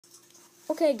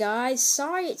Okay guys,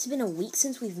 sorry it's been a week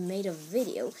since we've made a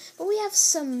video, but we have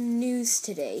some news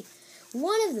today.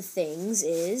 One of the things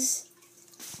is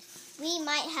we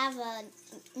might have a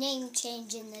name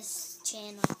change in this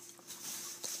channel.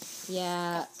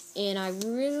 Yeah, and I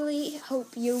really hope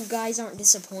you guys aren't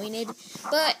disappointed,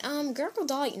 but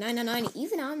Gurgle999,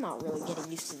 even I'm not really getting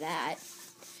used to that.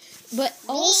 But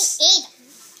also,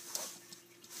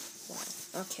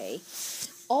 okay.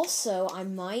 Also, I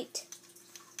might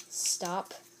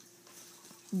stop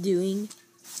doing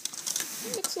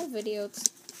Mixel videos.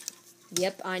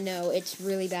 Yep, I know it's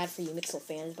really bad for you Mixel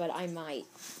fans, but I might.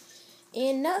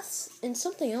 And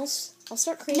something else, I'll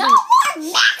start creating. No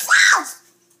more Mixels!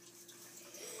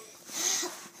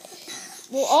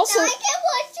 Well, also, now I can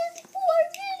watch your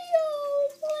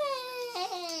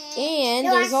videos. And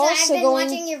no, there's actually, also I've been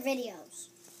watching your videos.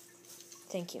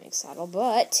 Thank you, McSaddle.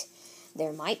 But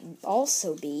there might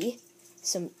also be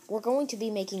we're going to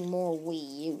be making more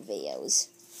Wii U videos.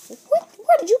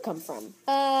 Where did you come from?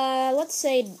 Let's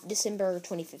say December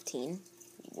 2015.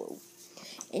 Whoa.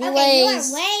 Anyways. Okay, you are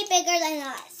way bigger than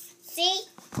us. See?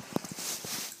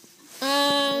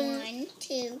 1,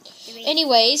 2, 3.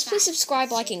 Anyways, 5, please subscribe,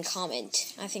 6. like, and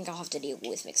comment. I think I'll have to deal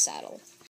with McSaddle.